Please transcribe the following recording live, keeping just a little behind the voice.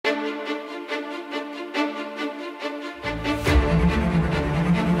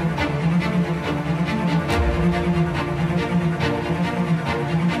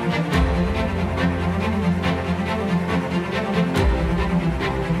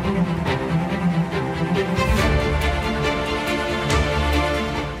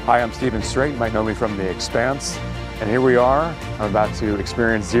Hi, I'm Strait. You might know me from the Expanse. And here we are. I'm about to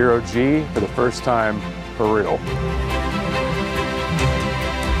experience zero-G for the first time for real.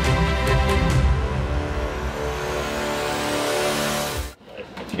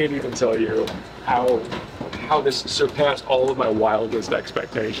 I can't even tell you how this surpassed all of my wildest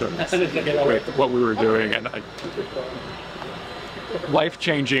expectations with what we were doing, and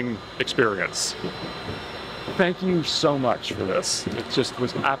life-changing experience. Thank you so much for this. It just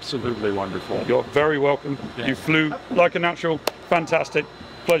was absolutely wonderful. You're very welcome. Yeah. You flew like a natural. Fantastic.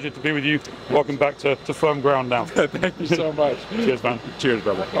 Pleasure to be with you. Welcome back to firm ground now. Thank you so much. Cheers, man. Cheers,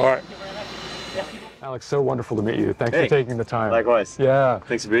 brother. All right. Alex, so wonderful to meet you. Thanks for taking the time. Likewise. Yeah.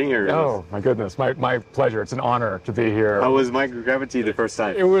 Thanks for being here. Oh, my goodness. My pleasure. It's an honor to be here. How was microgravity the first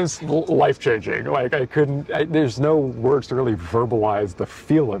time? It was life-changing. Like, there's no words to really verbalize the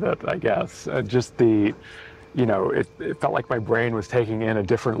feel of it, I guess. Just the, you know, it felt like my brain was taking in a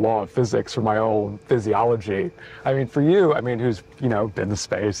different law of physics from my own physiology. I mean, for you, I mean, who's, you know, been to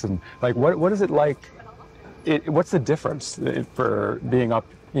space, and like, what is it like? What's the difference for being up,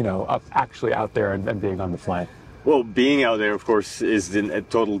 you know, actually out there and being on the flight? Well, being out there, of course, is in a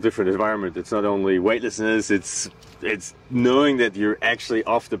total different environment. It's not only weightlessness, it's knowing that you're actually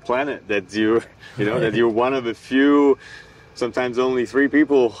off the planet, that you know, that you're one of a few, sometimes only 3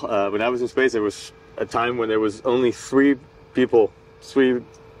 people. When I was in space, there was a time when there was only 3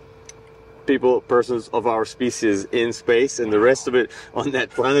 persons of our species in space, and the rest of it on that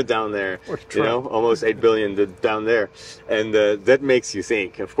planet down there. You know, almost 8 billion down there, and that makes you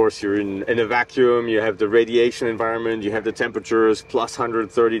think. Of course, you're in a vacuum. You have the radiation environment. You have the temperatures plus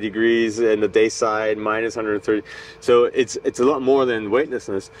 130 degrees in the day side, minus 130. So it's a lot more than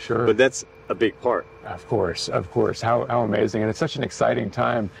weightlessness. Sure. But that's a big part. Of course, of course. How amazing. And it's such an exciting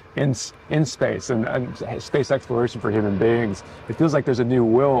time in space and space exploration for human beings. It feels like there's a new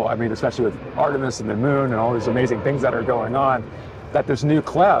will. I mean, especially with Artemis and the moon and all these amazing things that are going on, that this new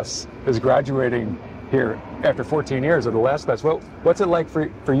class is graduating here after 14 years of the last class. Well, what's it like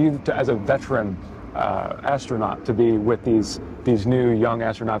for you to, as a veteran astronaut, to be with these new young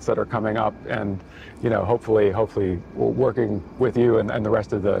astronauts that are coming up, and, you know, hopefully working with you and the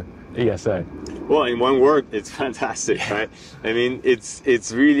rest of the ESA? Well, in one word, it's fantastic, right? I mean,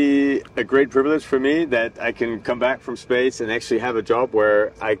 it's really a great privilege for me that I can come back from space and actually have a job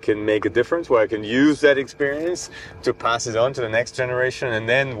where I can make a difference, where I can use that experience to pass it on to the next generation and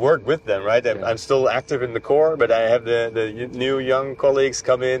then work with them, right? Yeah. I'm still active in the core, but I have the new young colleagues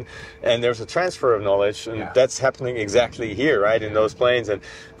come in, and there's a transfer of knowledge, and that's happening exactly here, right, in those planes. And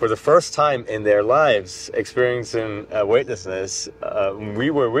for the first time in their lives experiencing weightlessness,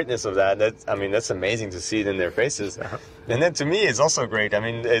 we were witness of that. I mean, that's amazing to see it in their faces. And then to me, it's also great. I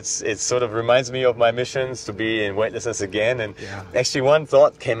mean, it sort of reminds me of my missions to be in weightlessness again. And actually, one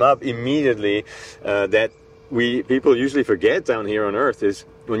thought came up immediately that people usually forget down here on Earth is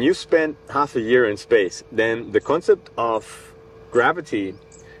when you spend half a year in space, then the concept of gravity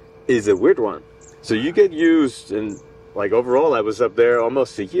is a weird one. So you get used, and like overall, I was up there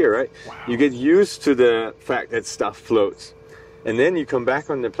almost a year, right? Wow. You get used to the fact that stuff floats. And then you come back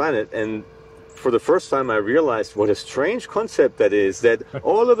on the planet, and for the first time I realized what a strange concept that is, that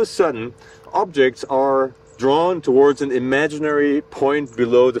all of a sudden objects are drawn towards an imaginary point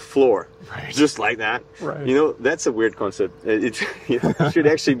below the floor. Right. Just like that. Right. You know, that's a weird concept. It should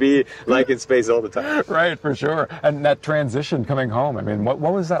actually be like in space all the time. Right, for sure. And that transition coming home, I mean, what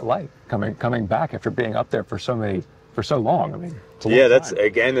was that like, coming back after being up there for so long? I mean, it's a long time. That's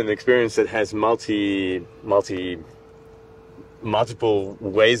again an experience that has multiple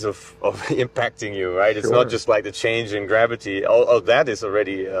ways of impacting you, right? It's not just like the change in gravity. All that is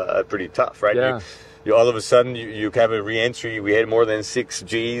already pretty tough, right? Yeah. You all of a sudden you have a re-entry. We had more than 6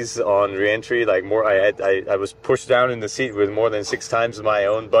 Gs on re-entry. Like I was pushed down in the seat with more than 6 times my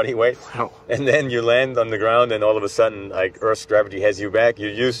own body weight. Wow. And then you land on the ground, and all of a sudden, like, Earth's gravity has you back.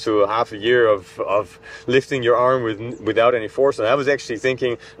 You're used to half a year of lifting your arm without any force. And I was actually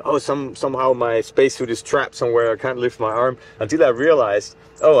thinking, oh, somehow my spacesuit is trapped somewhere. I can't lift my arm, until I realized,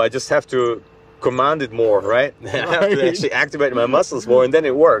 oh, I just have to command it more, right? I have to actually activate my muscles more, and then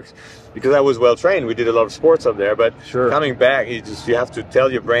it works. Because I was well trained, we did a lot of sports up there, but coming back, you have to tell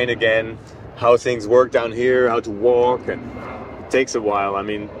your brain again how things work down here, how to walk, and it takes a while. I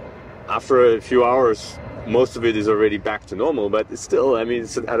mean, after a few hours, most of it is already back to normal, but it's still, I mean,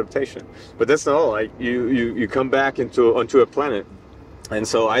 it's an adaptation. But that's not all. Like, you come back onto a planet, and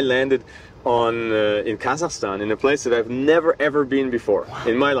so I landed in Kazakhstan, in a place that I've never ever been before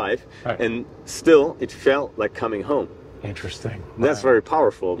in my life, and still it felt like coming home. Interesting. That's very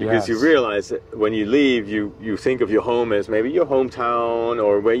powerful, because you realize that when you leave, you think of your home as maybe your hometown,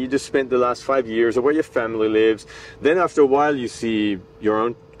 or where you just spent the last 5 years, or where your family lives. Then after a while you see your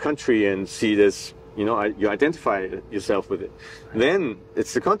own country and see this, you identify yourself with it. Then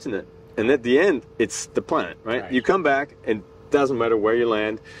it's the continent, and at the end it's the planet, right? You come back, and doesn't matter where you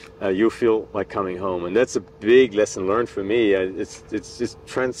land, you feel like coming home. And that's a big lesson learned for me. It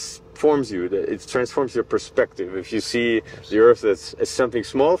transforms you. It transforms your perspective. If you see the Earth as something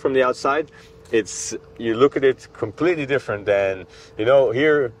small from the outside, you look at it completely different than,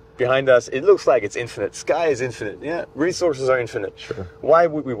 here behind us, it looks like it's infinite. Sky is infinite. Yeah, resources are infinite. Sure. Why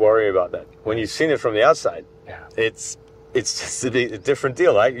would we worry about that? When you've seen it from the outside, it's just a different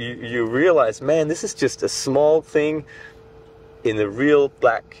deal. Right? You realize, man, this is just a small thing in the real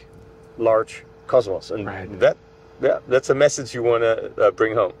black, large cosmos, and that's a message you want to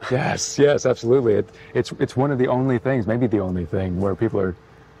bring home. Yes, absolutely. It's one of the only things, maybe the only thing,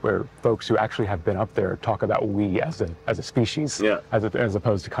 where folks who actually have been up there talk about we as a species, as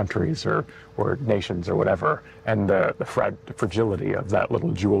opposed to countries or nations or whatever, and the fragility of that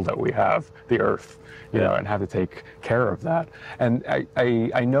little jewel that we have, the Earth, and how to take care of that. And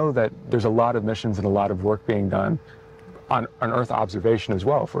I know that there's a lot of missions and a lot of work being done on Earth observation as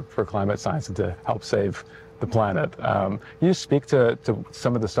well for climate science and to help save the planet. Can you speak to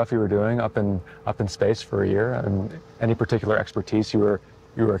some of the stuff you were doing up in space for a year, and any particular expertise you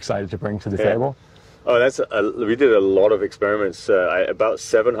were excited to bring to the table? Oh, we did a lot of experiments, about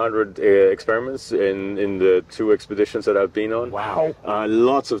 700 experiments in the 2 expeditions that I've been on. Wow.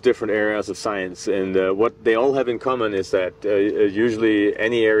 Lots of different areas of science, and what they all have in common is that usually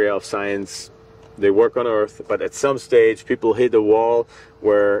any area of science, they work on Earth, but at some stage people hit a wall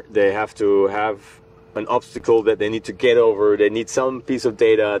where they have to have an obstacle that they need to get over. They need some piece of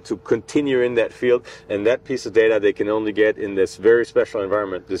data to continue in that field, and that piece of data they can only get in this very special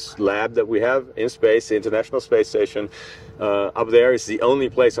environment. This lab that we have in space, the International Space Station, up there is the only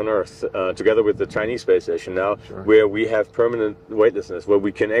place on Earth, together with the Chinese space station now, where we have permanent weightlessness, where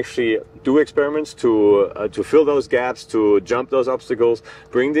we can actually do experiments to fill those gaps, to jump those obstacles,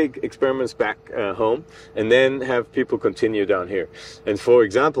 bring the experiments back home, and then have people continue down here. And for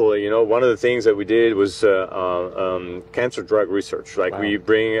example, one of the things that we did was cancer drug research. Like we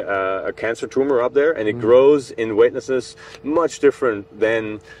bring a cancer tumor up there, and it grows in weightlessness much different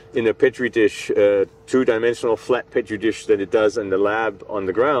than in a petri dish, 2-dimensional flat petri dish that it does in the lab on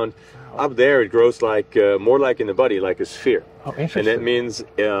the ground. Up there, it grows like more like in the body, like a sphere. Oh, interesting. And that means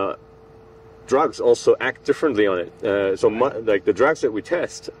drugs also act differently on it. Like the drugs that we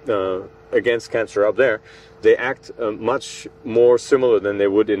test against cancer up there, they act much more similar than they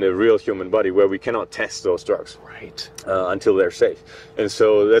would in a real human body, where we cannot test those drugs until they're safe. And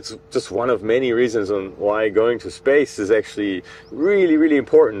so that's just one of many reasons on why going to space is actually really, really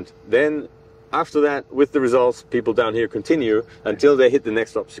important. Then after that, with the results, people down here continue until they hit the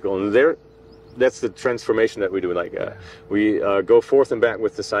next obstacle. And that's the transformation that we do. Like we go forth and back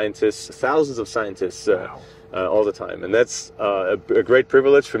with the scientists, thousands of scientists, all the time, and that's a great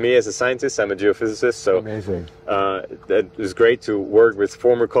privilege for me as a scientist. I'm a geophysicist, so amazing. That is great to work with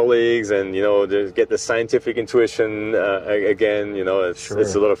former colleagues and to get the scientific intuition again. It's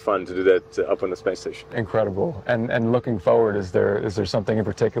a lot of fun to do that up on the space station. Incredible. And looking forward, is there something in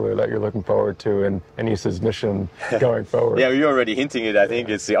particular that you're looking forward to in ESA's mission going forward? Yeah, you're already hinting it. I think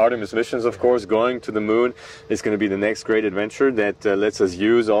it's the Artemis missions, of course. Going to the moon is going to be the next great adventure that lets us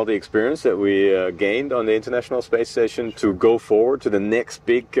use all the experience that we gained on the International Space Station to go forward to the next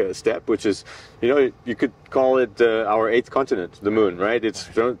big step, which is, you could call it our 8th continent, the moon, right? It's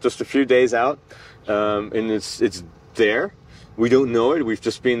just a few days out, and it's there. We don't know it. We've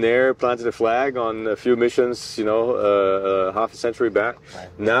just been there, planted a flag on a few missions, half a century back.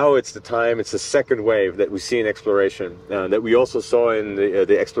 Now it's the time, it's the second wave that we see in exploration, that we also saw in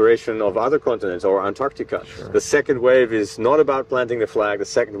the exploration of other continents or Antarctica. The second wave is not about planting the flag. The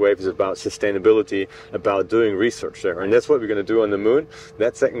second wave is about sustainability, about doing research there. And that's what we're going to do on the moon.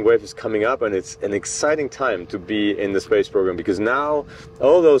 That second wave is coming up, and it's an exciting time to be in the space program, because now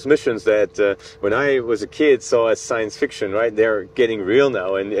all those missions that when I was a kid saw as science fiction, right? They're getting real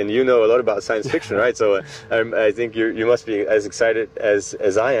now, and you know a lot about science fiction, right? So I think you must be as excited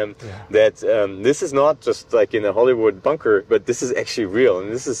as I am that this is not just like in a Hollywood bunker, but this is actually real,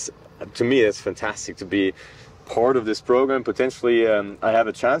 and this is, to me, it's fantastic to be part of this program. Potentially, I have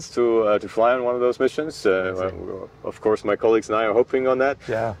a chance to fly on one of those missions. Of course, my colleagues and I are hoping on that.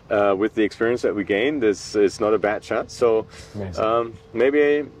 Yeah. With the experience that we gained, it's not a bad chance. So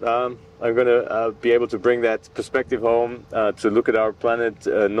maybe I'm going to be able to bring that perspective home to look at our planet,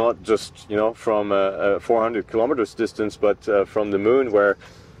 not just from 400 kilometers distance, but from the moon, where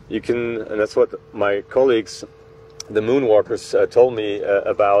you can. And that's what my colleagues, the moonwalkers, told me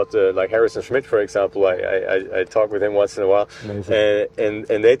about. Like Harrison Schmitt, for example. I talk with him once in a while,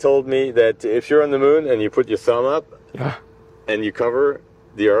 and they told me that if you're on the moon and you put your thumb up, and you cover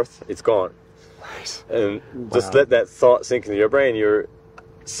the Earth, it's gone. Nice. And just let that thought sink into your brain. You're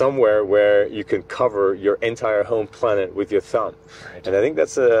somewhere where you can cover your entire home planet with your thumb, and I think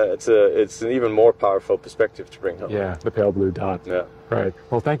that's it's an even more powerful perspective to bring home. Yeah, the pale blue dot. Yeah. Right.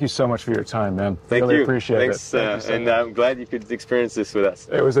 Well, thank you so much for your time, man. Thank really you. Appreciate it. Thanks, and I'm glad you could experience this with us.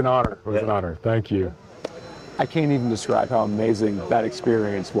 It was an honor. It was an honor. Thank you. I can't even describe how amazing that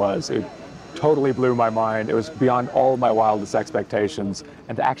experience was. It totally blew my mind. It was beyond all of my wildest expectations,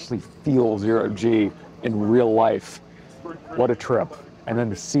 and to actually feel zero-G in real life, what a trip. And then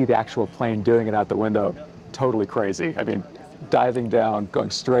to see the actual plane doing it out the window, totally crazy. I mean, diving down, going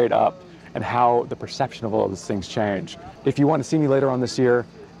straight up, and how the perception of all of these things change. If you want to see me later on this year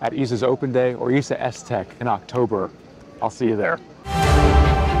at ESA's Open Day or ESA ESTEC in October, I'll see you there.